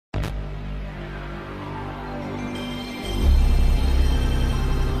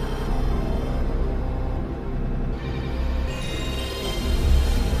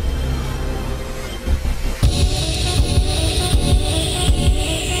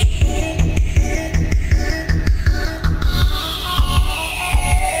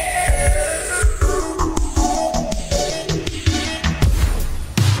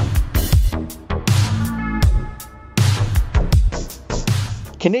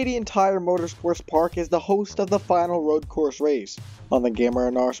Canadian Tire Motorsports Park is the host of the final road course race on the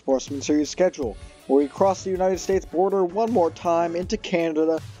GAMERNR Sportsman Series schedule, where we cross the United States border one more time into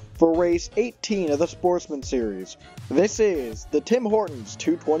Canada for race 18 of the Sportsman Series. This is the Tim Hortons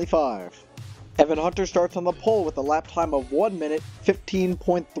 225. Evan Hunter starts on the pole with a lap time of 1 minute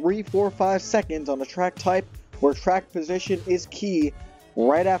 15.345 seconds on a track type where track position is key,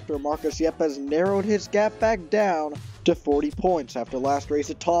 right after Marcus Yepes narrowed his gap back down to 40 points after last race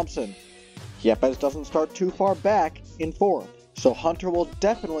at Thompson. Yepes doesn't start too far back in 4th, so Hunter will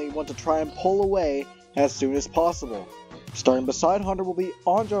definitely want to try and pull away as soon as possible. Starting beside Hunter will be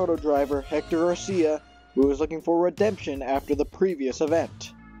Andre Auto driver Hector Garcia, who is looking for redemption after the previous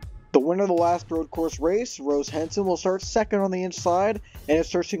event. The winner of the last road course race, Rose Henson, will start second on the inside and is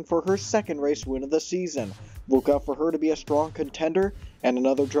searching for her second race win of the season. Look out for her to be a strong contender, and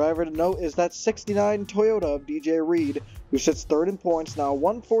another driver to note is that 69 Toyota of DJ Reed, who sits third in points, now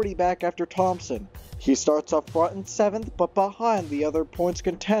 140 back after Thompson. He starts up front in 7th, but behind the other points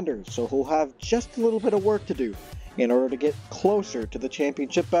contenders, so he'll have just a little bit of work to do in order to get closer to the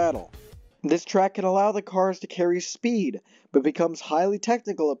championship battle. This track can allow the cars to carry speed, but becomes highly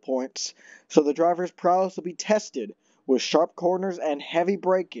technical at points, so the driver's prowess will be tested with sharp corners and heavy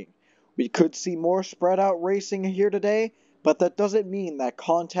braking. We could see more spread out racing here today, but that doesn't mean that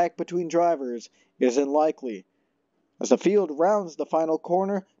contact between drivers isn't likely. As the field rounds the final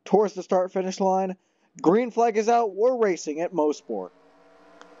corner towards the start-finish line, green flag is out, we're racing at Mosport.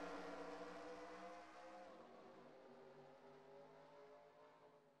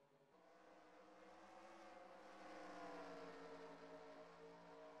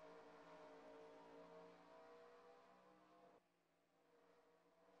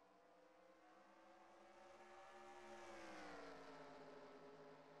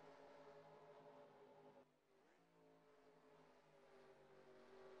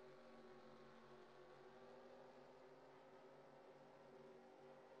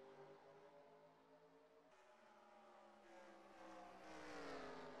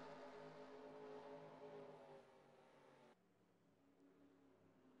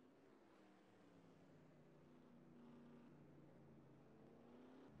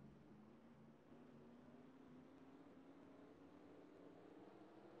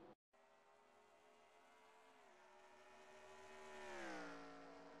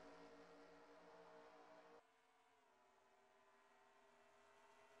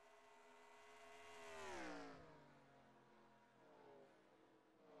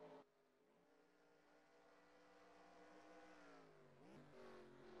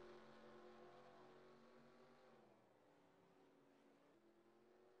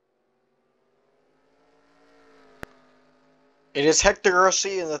 It is Hector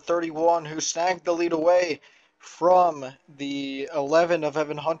Garcia in the 31 who snagged the lead away from the 11 of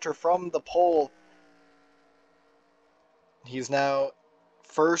Evan Hunter from the pole. He's now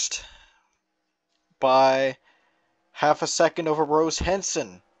first by half a second over Rose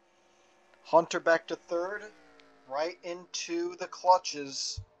Henson. Hunter back to third, right into the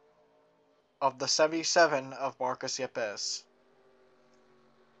clutches of the 77 of Marcus Yepes.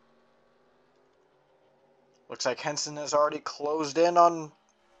 Looks like Henson has already closed in on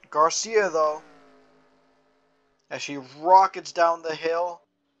Garcia, though, as she rockets down the hill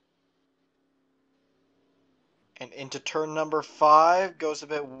and into turn number 5. Goes a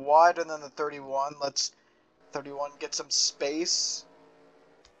bit wider than the 31. Lets 31 get some space.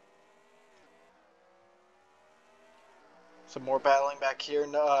 Some more battling back here.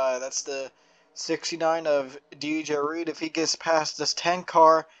 No, that's the 69 of DJ Reed. If he gets past this 10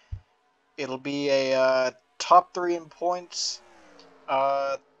 car, it'll be a top 3 in points,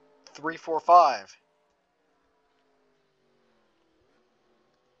 3, 4, 5.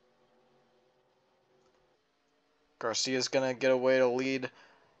 Garcia's gonna get away to lead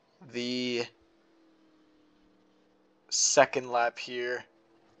the second lap here,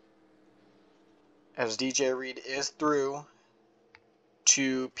 as DJ Reed is through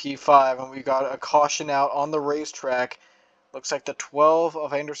to P5, and we got a caution out on the racetrack. Looks like the 12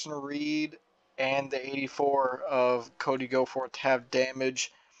 of Anderson Reed and the 84 of Cody Goforth have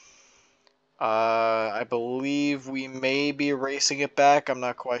damage. I believe we may be racing it back. I'm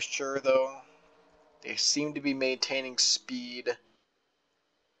not quite sure, though. They seem to be maintaining speed.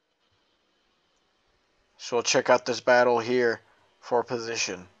 So we'll check out this battle here for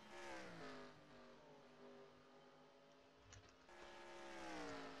position.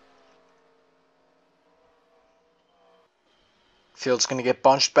 Field's going to get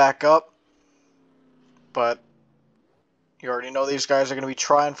bunched back up, but you already know these guys are going to be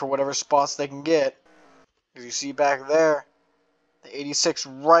trying for whatever spots they can get. As you see back there, The 86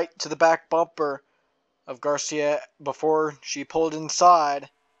 right to the back bumper of Garcia before she pulled inside.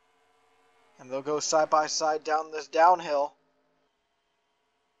 And they'll go side by side down this downhill.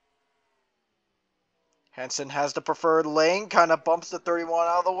 Henson has the preferred lane, kind of bumps the 31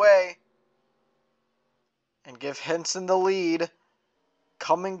 out of the way. And give Henson the lead,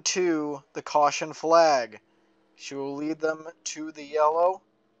 coming to the caution flag. She will lead them to the yellow.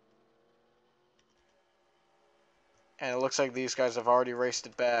 And it looks like these guys have already raced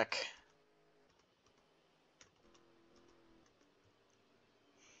it back.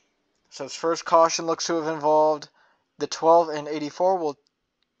 So this first caution looks to have involved the 12 and 84. We'll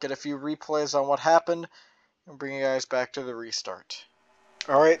get a few replays on what happened and bring you guys back to the restart.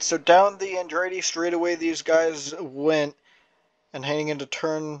 Alright, so down the Andretti straightaway these guys went. And heading into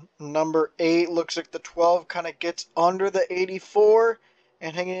turn number 8, looks like the 12 kind of gets under the 84.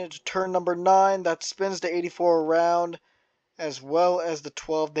 And heading into turn number 9, that spins the 84 around, as well as the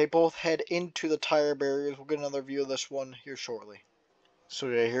 12. They both head into the tire barriers. We'll get another view of this one here shortly. So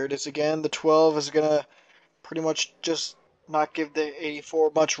yeah, here it is again. The 12 is going to pretty much just not give the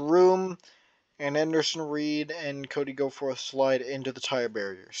 84 much room. And Anderson Reed and Cody Goforth slide into the tire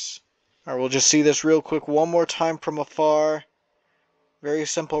barriers. Alright, we'll just see this real quick one more time from afar. Very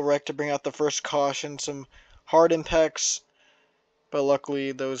simple wreck to bring out the first caution. Some hard impacts, but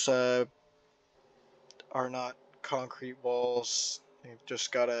luckily those are not concrete walls. They've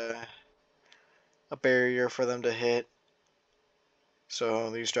just got a barrier for them to hit. So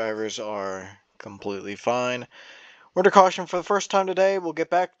these drivers are completely fine. We're under caution for the first time today. We'll get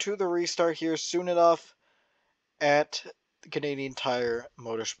back to the restart here soon enough at the Canadian Tire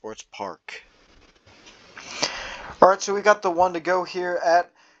Motorsports Park. Alright, so we got the one to go here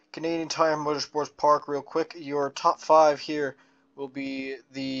at Canadian Tire Motorsports Park. Real quick, your top 5 here will be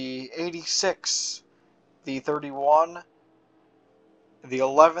the 86, the 31, the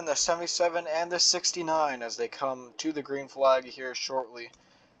 11, the 77, and the 69 as they come to the green flag here shortly.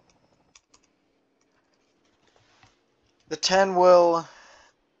 The 10 will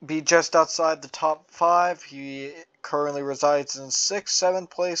be just outside the top 5. He currently resides in 6th, 7th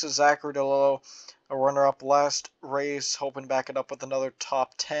place is Zachary DeLillo, a runner-up last race, hoping to back it up with another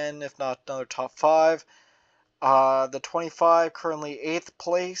top 10, if not another top 5. The 25 currently 8th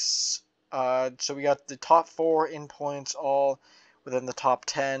place. So we got the top 4 in points all within the top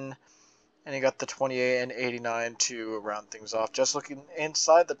 10. And you got the 28 and 89 to round things off. Just looking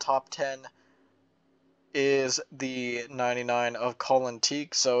inside the top 10 is the 99 of Colin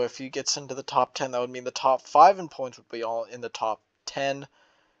Teague. So if he gets into the top 10, that would mean the top 5 in points would be all in the top 10.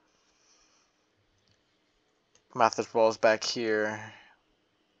 Mathis Ball is back here.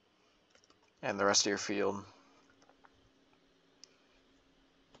 And the rest of your field.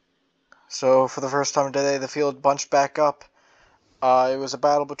 So for the first time today, the field bunched back up. It was a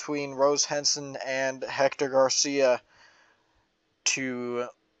battle between Rose Henson and Hector Garcia to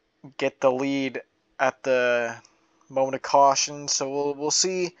get the lead at the moment of caution. So we'll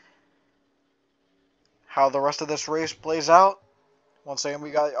see how the rest of this race plays out. Once again,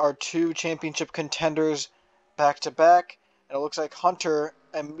 we got our 2 championship contenders back to back, and it looks like Hunter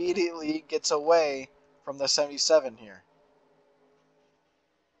immediately gets away from the 77 here.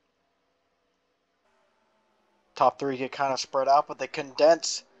 Top 3 get kind of spread out, but they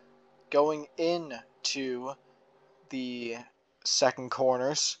condense going into the second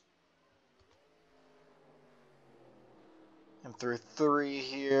corners. And through 3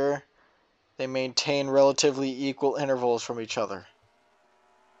 here, they maintain relatively equal intervals from each other.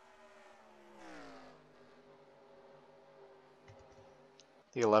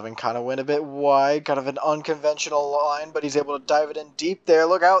 The 11 kind of went a bit wide, kind of an unconventional line, but he's able to dive it in deep there.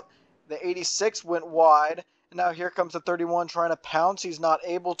 Look out, the 86 went wide, and now here comes the 31 trying to pounce. He's not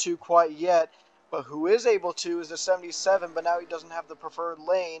able to quite yet, but who is able to is the 77, but now he doesn't have the preferred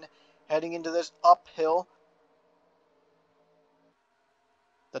lane heading into this uphill.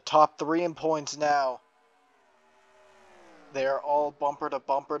 The top 3 in points now. They are all bumper to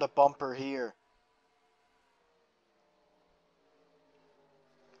bumper to bumper here.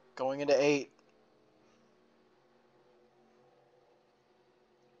 Going into 8.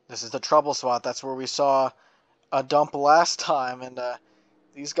 This is the trouble spot. That's where we saw a dump last time. And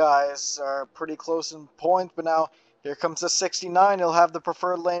these guys are pretty close in points. But now here comes the 69. He'll have the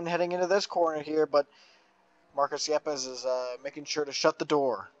preferred lane heading into this corner here. But Marcus Yepes is making sure to shut the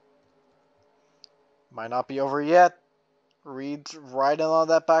door. Might not be over yet. Reed's right in on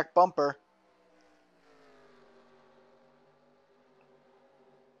that back bumper.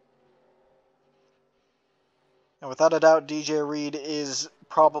 And without a doubt, DJ Reed is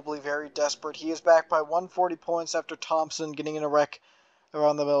probably very desperate. He is back by 140 points after Thompson getting in a wreck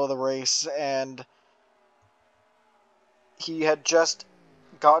around the middle of the race, and he had just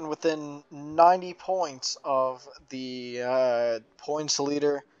gotten within 90 points of the points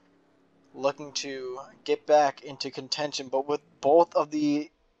leader, looking to get back into contention. But with both of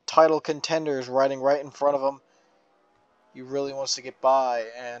the title contenders riding right in front of him, he really wants to get by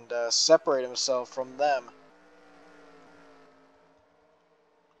and separate himself from them.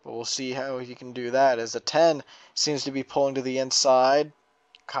 But we'll see how he can do that, as the 10 seems to be pulling to the inside,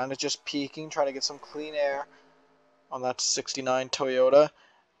 kind of just peeking, trying to get some clean air on that 69 Toyota.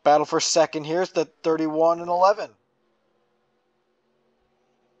 Battle for second here is the 31 and 11.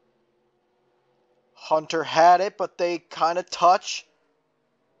 Hunter had it, but they kind of touch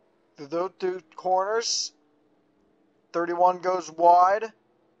through those two corners. 31 goes wide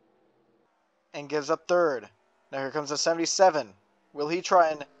and gives up third. Now here comes the 77. Will he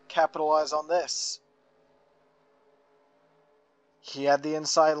try and capitalize on this? He had the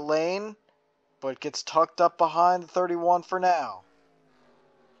inside lane, but gets tucked up behind the 31 for now.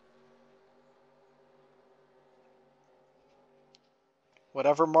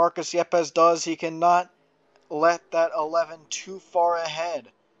 Whatever Marcus Yepes does, he cannot let that 11 too far ahead.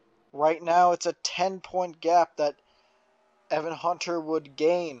 Right now, it's a 10-point gap that Evan Hunter would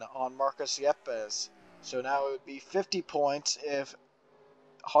gain on Marcus Yepes. So now it would be 50 points if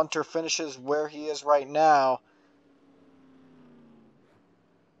Hunter finishes where he is right now.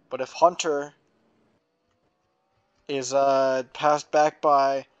 But if Hunter is passed back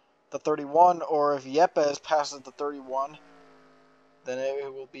by the 31, or if Yepes passes the 31, then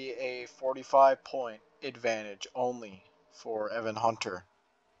it will be a 45-point advantage only for Evan Hunter.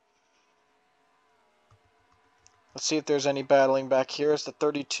 Let's see if there's any battling back here. It's the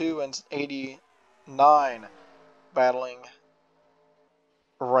 32 and 89 battling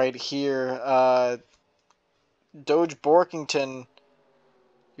right here. Doge Borkington,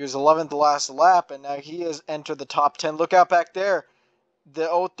 he was 11th last lap, and now he has entered the top 10. Look out back there.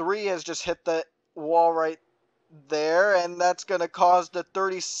 The 03 has just hit the wall right there, and that's going to cause the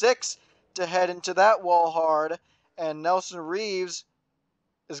 36 to head into that wall hard, and Nelson Reeves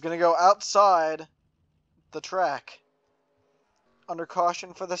is going to go outside the track under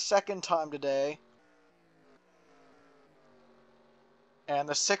caution for the second time today. And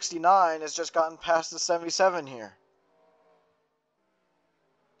the 69 has just gotten past the 77 here.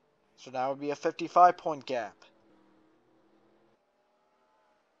 So now it would be a 55-point gap.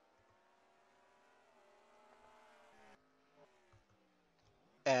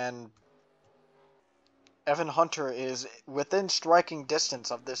 And Evan Hunter is within striking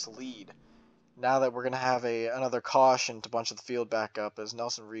distance of this lead. Now that we're going to have another caution to bunch of the field back up, as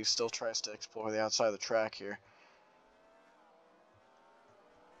Nelson Reeves still tries to explore the outside of the track here.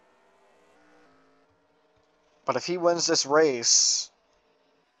 But if he wins this race,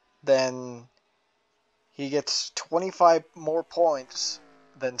 then he gets 25 more points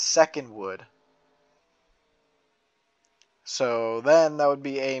than second would. So then that would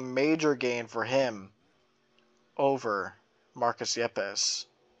be a major gain for him over Marcus Yepes.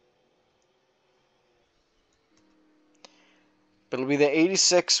 But it'll be the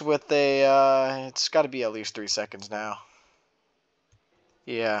 86 with it's got to be at least 3 seconds now.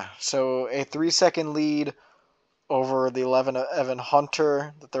 Yeah, so a 3-second lead over the 11 of Evan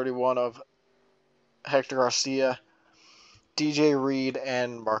Hunter, the 31 of Hector Garcia, DJ Reed,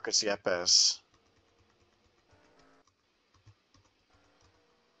 and Marcus Yepes.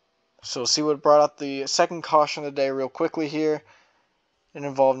 So we'll see what brought out the second caution of the day real quickly here. It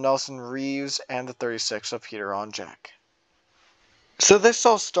involved Nelson Reeves and the 36 of Peter Onjak. So this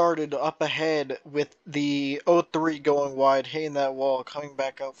all started up ahead with the 03 going wide, hitting that wall, coming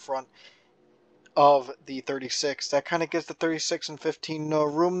back out front of the 36. That kind of gives the 36 and 15 no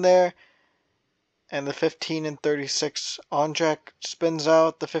room there. And the 15 and 36 Onjak spins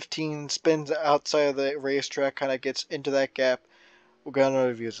out. The 15 spins outside of the racetrack, kind of gets into that gap. We're going to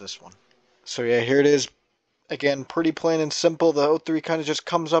review this one. So yeah, here it is. Again, pretty plain and simple. The 03 kind of just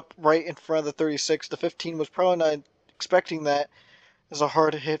comes up right in front of the 36. The 15 was probably not expecting that. It's a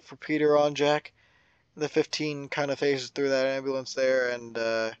hard hit for Peter Onjak. The 15 kind of phases through that ambulance there and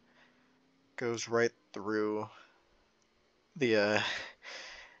goes right through the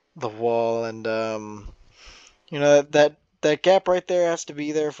wall. And you know, that gap right there has to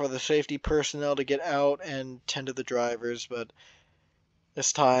be there for the safety personnel to get out and tend to the drivers. But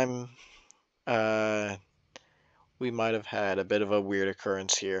this time, we might have had a bit of a weird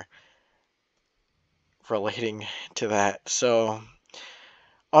occurrence here relating to that. So,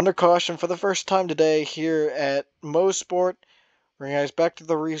 under caution for the first time today here at Mosport, Bring you guys back to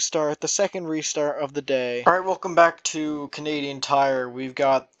the restart, the second restart of the day. Alright, welcome back to Canadian Tire. We've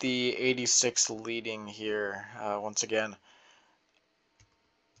got the 86 leading here once again.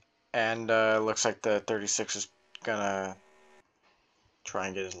 And looks like the 36 is gonna try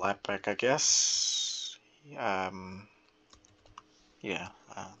and get his lap back, I guess. Yeah.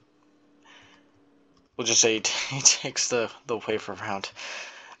 We'll just say he takes the waiver round.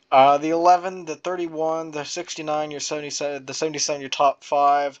 The 11, the 31, the 69, your 77, the 77, your top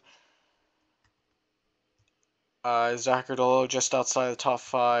 5. Zachary Delo just outside the top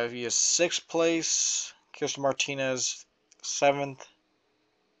 5. He is 6th place. Kirsten Martinez 7th.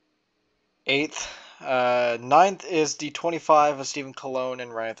 8th. 9th is the 25 of Stephen Colon,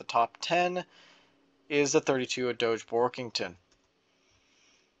 and right at the top 10 is the 32 of Doge Borkington.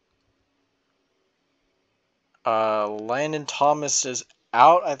 Landon Thomas is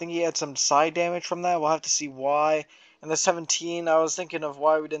out. I think he had some side damage from that. We'll have to see why. And the 17, I was thinking of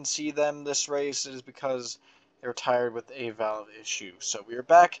why we didn't see them this race. It is because they were tired with a valve issue. So we are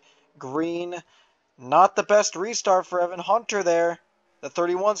back. Green. Not the best restart for Evan Hunter there. The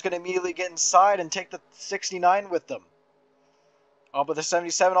 31's going to immediately get inside and take the 69 with them. Oh, but the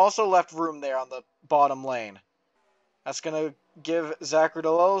 77 also left room there on the bottom lane. That's going to give Zachary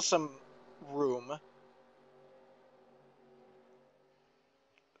Delo some room.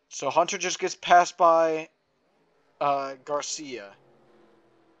 So Hunter just gets passed by Garcia.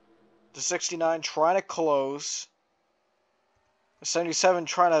 The 69 trying to close. The 77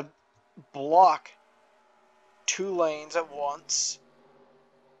 trying to block 2 lanes at once.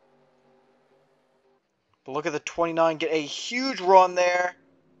 But look at the 29 get a huge run there.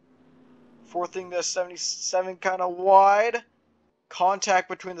 Forcing the 77 kind of wide. Contact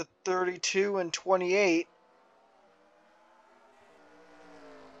between the 32 and 28.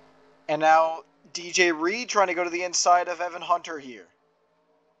 And now DJ Reed trying to go to the inside of Evan Hunter here.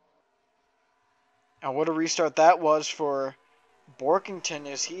 And what a restart that was for Borkington,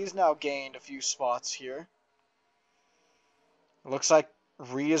 as he's now gained a few spots here. It looks like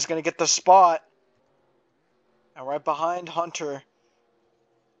Reed is going to get the spot. And right behind Hunter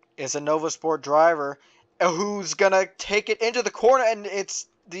is a Novasport driver who's going to take it into the corner. And it's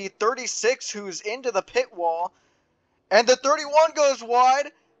the 36 who's into the pit wall. And the 31 goes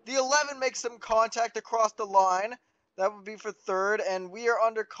wide. The 11 makes some contact across the line. That would be for 3rd. And we are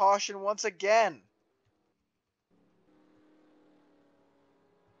under caution once again.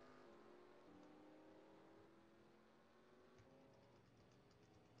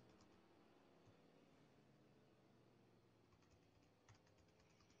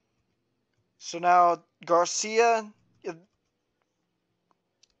 So now Garcia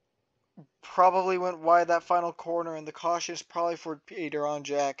probably went wide that final corner, and the caution is probably for Peter on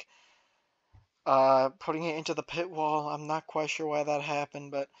Jack. Putting it into the pit wall. I'm not quite sure why that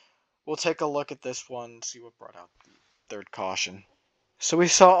happened, but we'll take a look at this one and see what brought out the 3rd caution. So we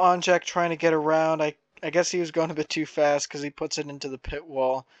saw Onjak trying to get around. I guess he was going a bit too fast because he puts it into the pit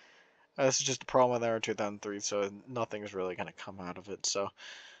wall. This is just a problem with Euro 2003, so nothing's really going to come out of it. So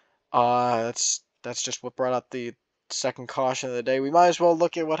that's just what brought out the 2nd caution of the day. We might as well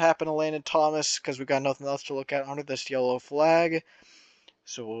look at what happened to Landon Thomas because we got nothing else to look at under this yellow flag.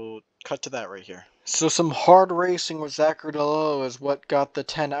 So we'll cut to that right here. So some hard racing with Zachary Delo is what got the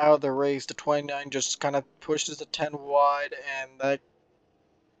 10 out of the race. The 29 just kind of pushes the 10 wide, and that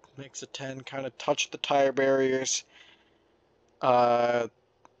makes the 10 kind of touch the tire barriers. Kind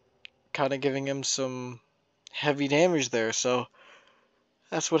of giving him some heavy damage there. So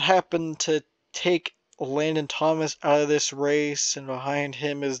that's what happened to take Landon Thomas out of this race, and behind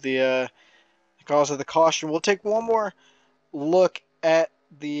him is the cause of the caution. We'll take one more look at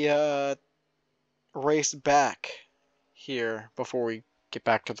the race back here before we get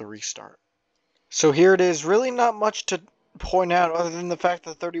back to the restart. So here it is. Really not much to point out other than the fact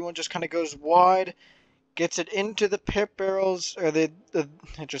that 31 just kind of goes wide, gets it into the pit barrels, or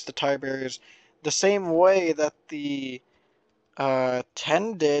just the tire barriers, the same way that the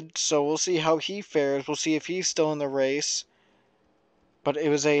 10 did. So we'll see how he fares. We'll see if he's still in the race. But it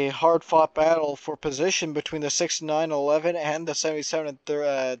was a hard-fought battle for position between the 69, 11, and the 77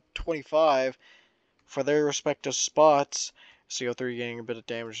 and 25 for their respective spots. CO3 getting a bit of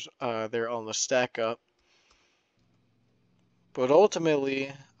damage there on the stack-up. But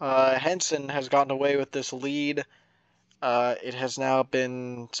ultimately, Henson has gotten away with this lead. It has now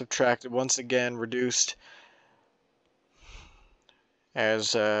been subtracted once again, reduced,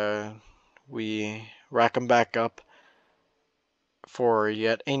 as we rack them back up for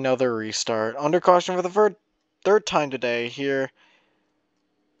yet another restart. Under caution for the 3rd time today here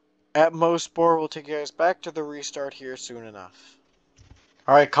at Mosport. We'll take you guys back to the restart here soon enough.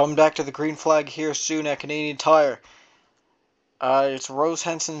 Alright, coming back to the green flag here soon at Canadian Tire. It's Rose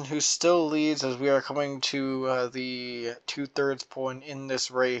Henson who still leads as we are coming to the 2/3 point in this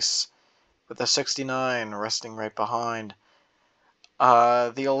race with a 69 resting right behind.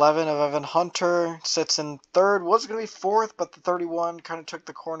 The 11 of Evan Hunter sits in third, was going to be fourth, but the 31 kind of took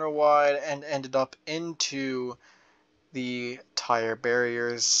the corner wide and ended up into the tire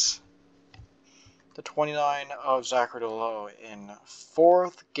barriers. The 29 of Zachary DeLoe in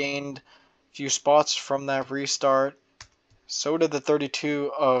fourth, gained a few spots from that restart. So did the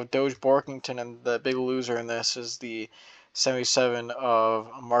 32 of Doge Borkington, and the big loser in this is the 77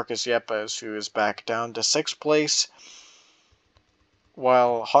 of Marcus Yepes, who is back down to 6th place,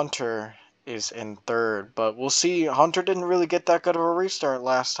 while Hunter is in third. But we'll see. Hunter didn't really get that good of a restart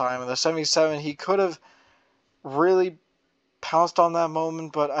last time. And the 77, he could have really pounced on that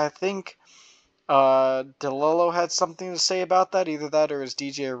moment, but I think DeLillo had something to say about that. Either that or his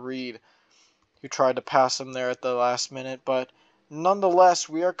DJ Reed, who tried to pass him there at the last minute. But nonetheless,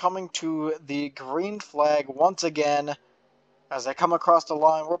 we are coming to the green flag once again. As they come across the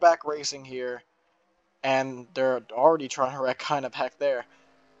line, we're back racing here. And they're already trying to wreck kind of back there.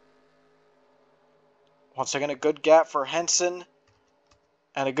 Once again, a good gap for Henson.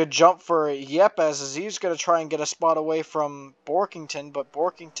 And a good jump for Yepes as he's going to try and get a spot away from Borkington. But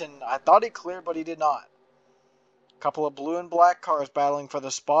Borkington, I thought he cleared, but he did not. A couple of blue and black cars battling for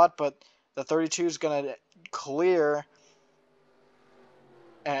the spot, but the 32 is going to clear.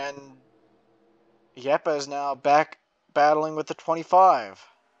 And Yepes now back battling with the 25.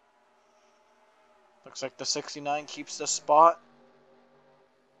 Looks like the 69 keeps the spot.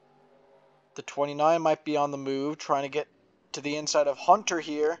 The 29 might be on the move, trying to get to the inside of Hunter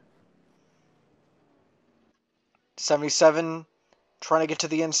here. 77 trying to get to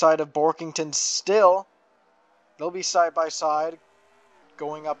the inside of Borkington still. They'll be side by side,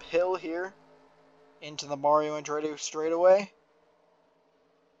 going uphill here into the Mario Andretti straightaway.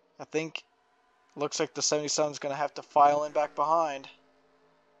 I think looks like the 77 is going to have to file in back behind.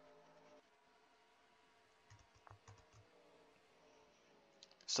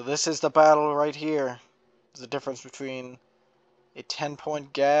 So this is the battle right here. There's the difference between a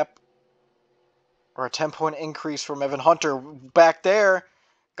 10-point gap or a 10-point increase from Evan Hunter. Back there,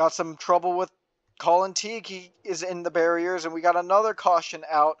 got some trouble with Colin Teague. He is in the barriers, and we got another caution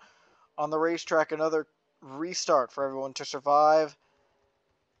out on the racetrack, another restart for everyone to survive.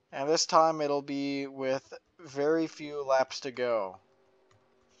 And this time it'll be with very few laps to go.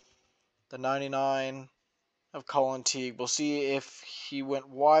 The 99 of Colin Teague. We'll see if he went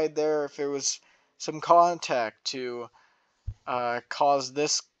wide there, if there was some contact to cause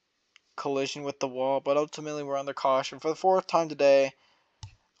this collision with the wall, but ultimately we're under caution for the 4th time today.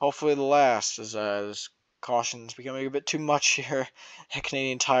 Hopefully the last, as this caution's becoming a bit too much here at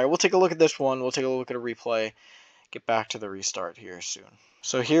Canadian Tire. We'll take a look at this one. We'll take a look at a replay. Get back to the restart here soon.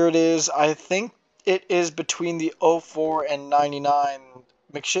 So here it is. I think it is between the 04 and 99.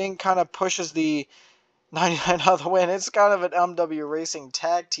 McShane kind of pushes the 99 out of the way, and it's kind of an MW Racing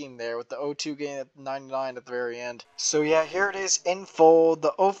tag team there with the 02 getting at 99 at the very end. So yeah, here it is in full.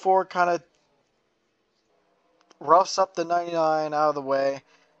 The 04 kind of roughs up the 99 out of the way.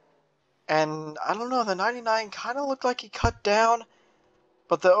 And I don't know, the 99 kind of looked like he cut down,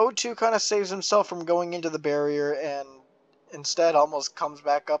 but the 02 kind of saves himself from going into the barrier and instead almost comes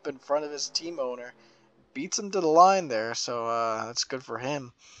back up in front of his team owner. Beats him to the line there, so that's good for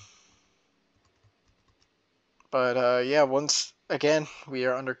him. But yeah, once again, we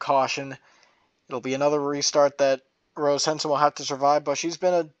are under caution. It'll be another restart that Rose Henson will have to survive, but she's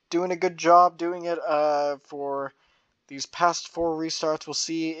been doing a good job doing it for these past 4 restarts. We'll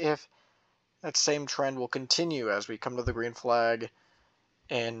see if that same trend will continue as we come to the green flag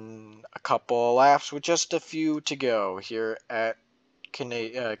in a couple of laps with just a few to go here at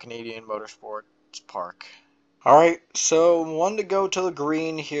Canadian Motorsports Park. Alright, so 1 to go to the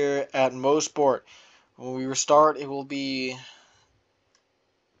green here at Mosport. When we restart, it will be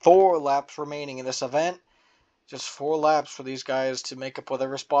 4 laps remaining in this event. Just 4 laps for these guys to make up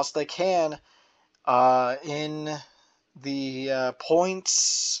whatever spots they can in the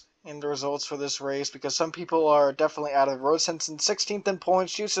points, in the results for this race, because some people are definitely out of Rose Henson 16th in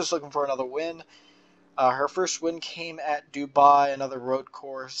points. She's just looking for another win. Her first win came at Dubai, another road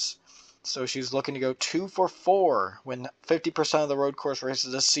course. So she's looking to go 2 for 4, win 50% of the road course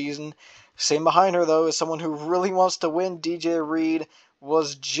races this season. Same behind her, though, is someone who really wants to win. DJ Reed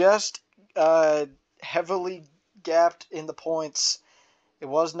was just heavily gapped in the points. It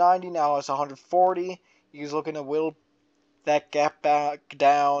was 90, now it's 140. He's looking to whittle that gap back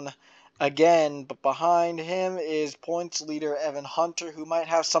down. again, but behind him is points leader Evan Hunter, who might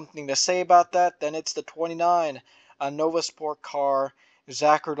have something to say about that. Then it's the 29, a Mosport car,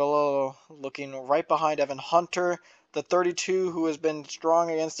 Zachary DeLillo, looking right behind Evan Hunter. The 32, who has been strong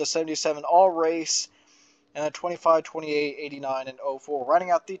against the 77 all race, and the 25, 28, 89, and 04,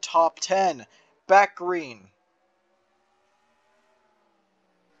 running out the top 10. Back green.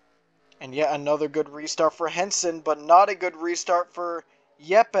 And yet another good restart for Henson, but not a good restart for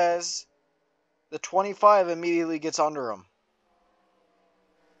Yepes. The 25 immediately gets under him.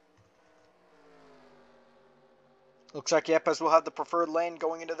 Looks like Yepes will have the preferred lane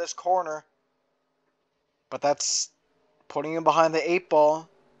going into this corner. But that's putting him behind the 8 ball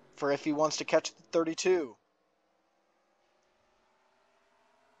for if he wants to catch the 32.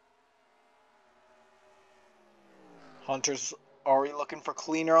 Hunter's already looking for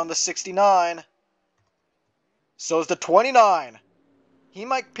cleaner on the 69. So's the 29. He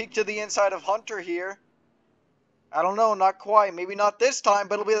might peek to the inside of Hunter here. I don't know, not quite. Maybe not this time,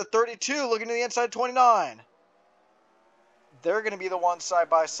 but it'll be the 32 looking to the inside of 29. They're going to be the ones side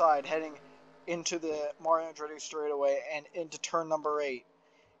by side heading into the Mario Andretti straightaway and into turn number 8.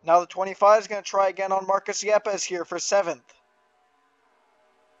 Now the 25 is going to try again on Marcus Yepes here for 7th.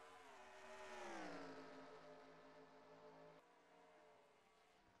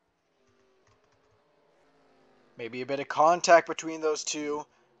 Maybe a bit of contact between those two.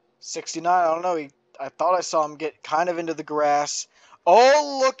 69, I don't know. I thought I saw him get kind of into the grass.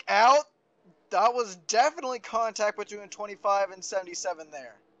 Oh, look out! That was definitely contact between 25 and 77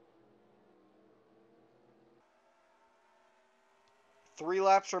 there. 3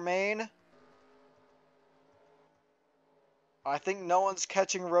 laps remain. I think no one's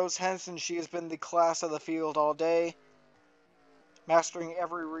catching Rose Henson. She has been the class of the field all day, mastering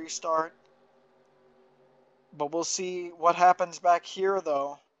every restart. But we'll see what happens back here,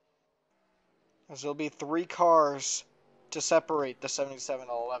 though, as there'll be 3 cars to separate the 77 and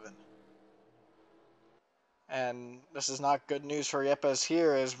 11. And this is not good news for Yepes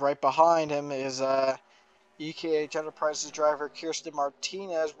here, as right behind him is EKH Enterprises driver Kirsten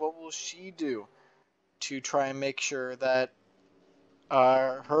Martinez. What will she do to try and make sure that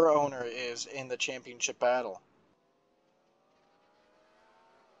her owner is in the championship battle?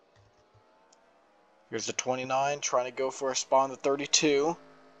 Here's the 29 trying to go for a spot on the 32.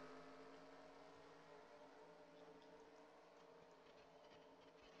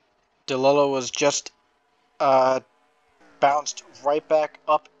 DeLillo was just bounced right back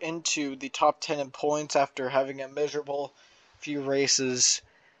up into the top 10 in points after having a miserable few races.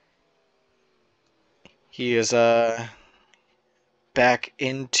 He is back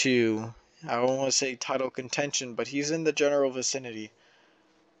into, I don't want to say title contention, but he's in the general vicinity.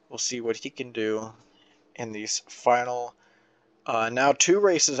 We'll see what he can do in these final now 2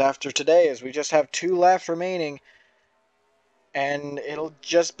 races after today, as we just have 2 laps remaining. And it'll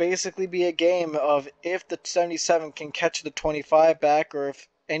just basically be a game of if the 77 can catch the 25 back, or if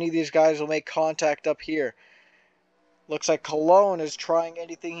any of these guys will make contact up here. Looks like Cologne is trying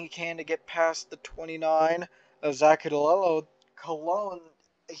anything he can to get past the 29 of Zaccarillo. Cologne,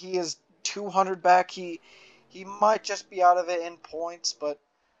 he is 200 back. He might just be out of it in points, but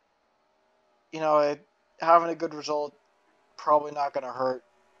you know, having a good result probably not going to hurt.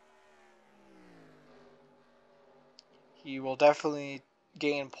 He will definitely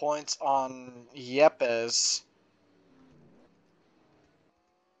gain points on Yepes.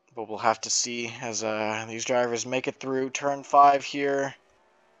 But we'll have to see as these drivers make it through turn 5 here.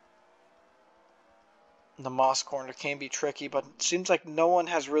 The Moss corner can be tricky, but it seems like no one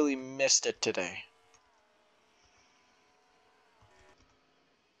has really missed it today.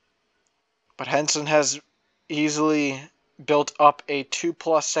 But Henson has easily built up a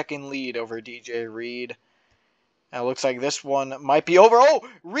 2+ second lead over DJ Reed. Now it looks like this one might be over. Oh,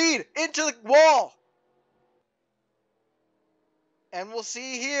 Reed into the wall. And we'll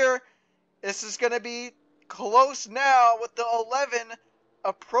see here. This is going to be close now with the 11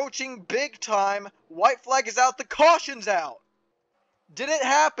 approaching big time. White flag is out. The caution's out. Did it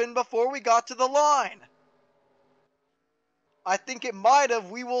happen before we got to the line? I think it might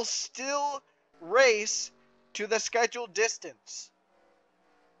have. We will still race to the scheduled distance.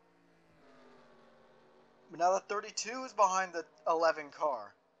 But now the 32 is behind the 11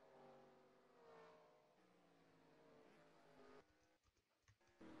 car.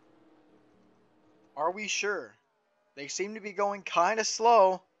 Are we sure? They seem to be going kind of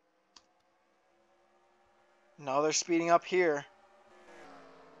slow. No, they're speeding up here.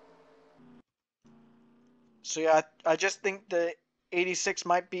 So yeah, I just think the 86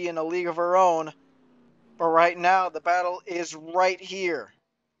 might be in a league of her own. But right now, the battle is right here.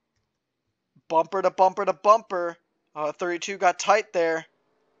 bumper to bumper to bumper. 32 got tight there.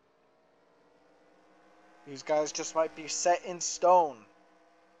 These guys just might be set in stone.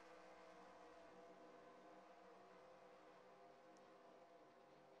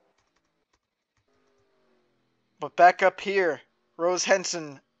 But back up here, Rose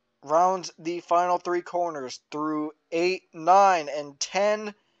Henson rounds the final 3 corners through 8, 9, and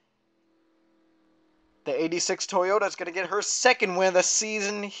 10. The 86 Toyota is going to get her second win of the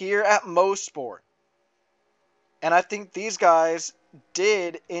season here at Mosport. And I think these guys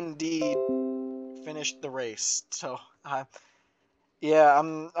did indeed finish the race. So, yeah,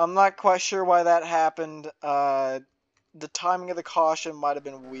 I'm not quite sure why that happened. The timing of the caution might have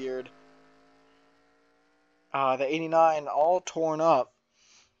been weird. The 89 all torn up.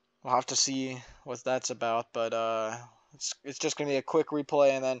 We'll have to see what that's about, but it's just going to be a quick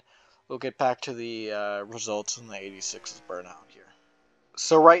replay, and then we'll get back to the results in the 86's burnout here.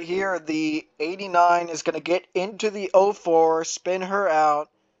 So right here, the 89 is going to get into the 04, spin her out,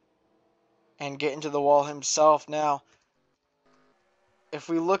 and get into the wall himself. Now, if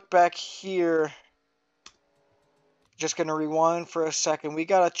we look back here, just going to rewind for a second. We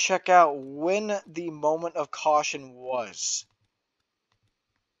got to check out when the moment of caution was.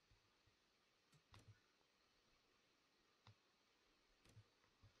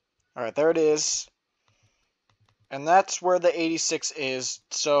 Alright, there it is. And that's where the 86 is.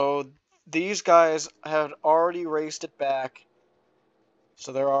 So these guys have already raced it back.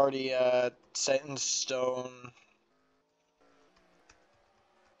 So they're already set in stone.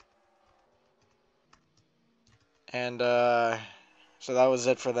 And so that was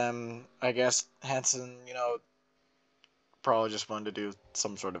it for them. I guess Hansen, probably just wanted to do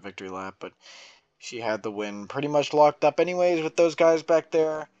some sort of victory lap. But she had the win pretty much locked up anyways with those guys back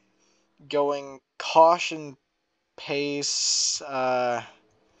there going caution pace. Yeah,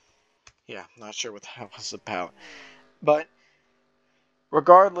 not sure what that was about. But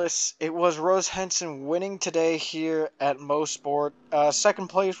regardless, it was Rose Henson winning today here at Mosport. Second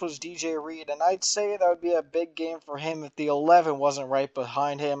place was DJ Reed, and I'd say that would be a big game for him if the 11 wasn't right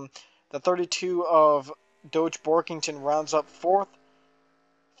behind him. The 32 of Doge Borkington rounds up fourth.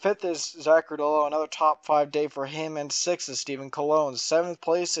 Fifth is Zach Rudolo, another top 5 day for him, and sixth is Stephen Colon. Seventh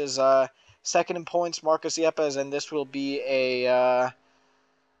place is second in points Marcus Yepes, and this will be a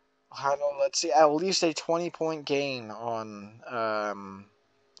let's see, at least a 20-point gain on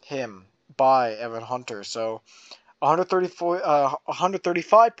him by Evan Hunter. So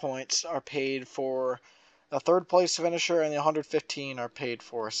 135 points are paid for the third place finisher, and the 115 are paid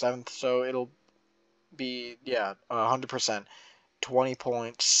for seventh. So it'll be 100%, 20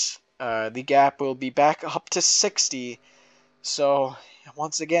 points. The gap will be back up to 60. So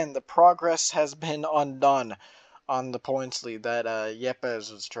once again, the progress has been undone on the points lead that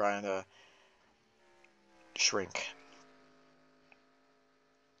Yepes was trying to shrink.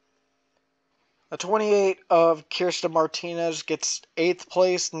 The 28 of Kirsten Martinez gets 8th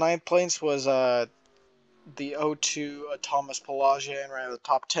place. 9th place was the 02 Thomas Pelagia, and right at the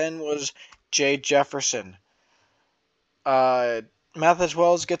top 10 was Jay Jefferson. Mathis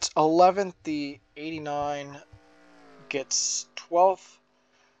Wells gets 11th. The 89 gets 12th.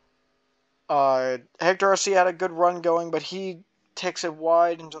 Hector Garcia had a good run going, but he takes it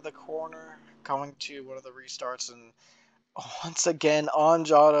wide into the corner, going to one of the restarts, and once again,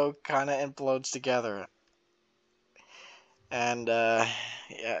 Anjado kind of implodes together. And, yeah,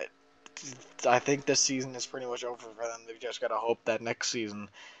 I think this season is pretty much over for them. They've just got to hope that next season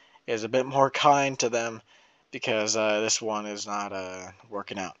is a bit more kind to them, because this one is not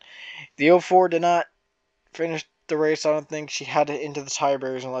working out. The 04 did not finish the race. I don't think she had it into the tire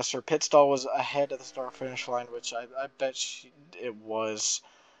barriers unless her pit stall was ahead of the start-finish line, which I bet it was.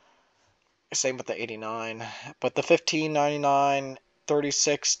 Same with the 89. But the 15, 99,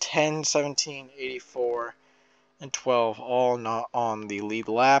 36, 10, 17, 84, and 12 all not on the lead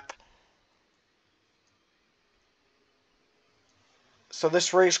lap. So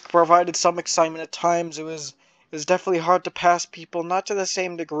this race provided some excitement at times. It was definitely hard to pass people, not to the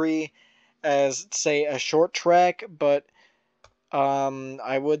same degree as, say, a short track, but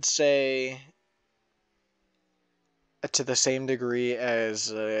I would say to the same degree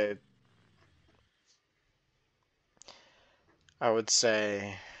as I would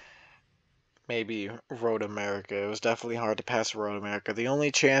say maybe Road America. It was definitely hard to pass Road America. The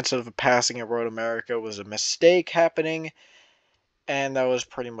only chance of passing at Road America was a mistake happening, and that was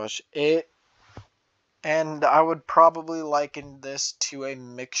pretty much it. And I would probably liken this to a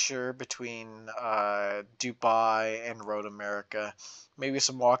mixture between Dubai and Road America. Maybe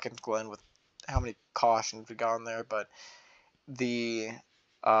some Watkins Glen with how many cautions we got on there, but the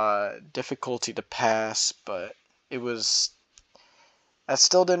difficulty to pass, but that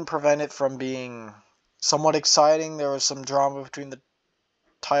still didn't prevent it from being somewhat exciting. There was some drama between the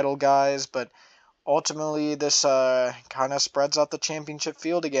title guys, but ultimately this kind of spreads out the championship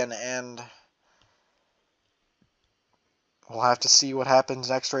field again, and we'll have to see what happens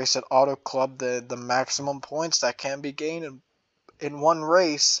next race at Auto Club. The maximum points that can be gained in one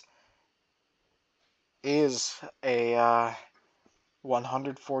race is a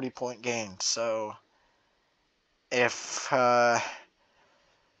 140 point gain. So if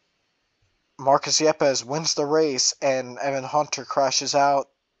Marcus Yepes wins the race and Evan Hunter crashes out,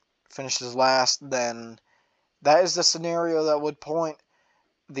 finishes last, then that is the scenario that would point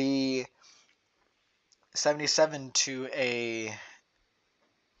the 77 to a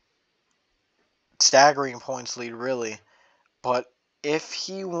staggering points lead, really. But if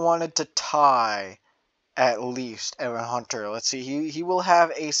he wanted to tie at least Evan Hunter, let's see, he will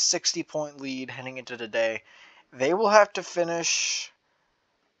have a 60 point lead heading into the day. They will have to finish,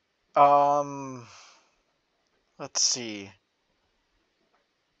 let's see.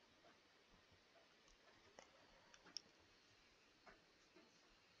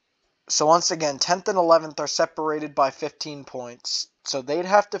 So once again, 10th and 11th are separated by 15 points. So they'd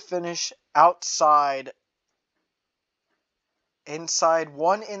have to finish inside,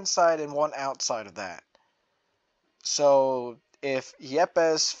 one inside and one outside of that. So if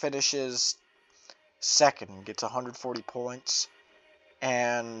Yepes finishes second, gets 140 points,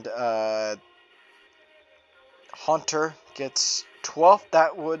 and Hunter gets 12th,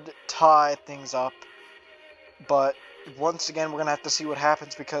 that would tie things up. But once again, we're going to have to see what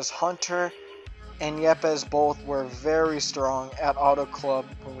happens, because Hunter and Yepes both were very strong at Auto Club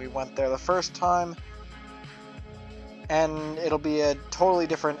when we went there the first time. And it'll be a totally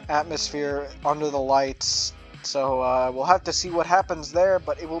different atmosphere under the lights. So we'll have to see what happens there,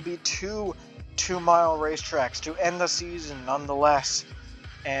 but it will be two 2-mile racetracks to end the season nonetheless.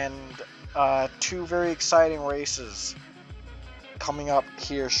 And two very exciting races coming up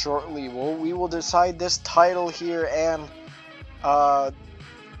here shortly. We will decide this title here, and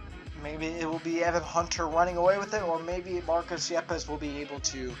maybe it will be Evan Hunter running away with it, or maybe Marcus Yepes will be able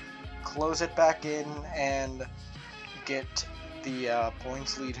to close it back in and get the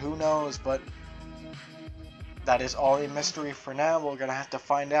points lead. Who knows? But that is all a mystery for now. We're going to have to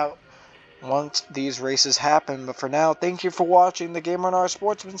find out once these races happen. But for now, thank you for watching the GAMERNR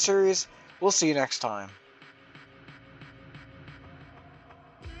Sportsman series. We'll see you next time.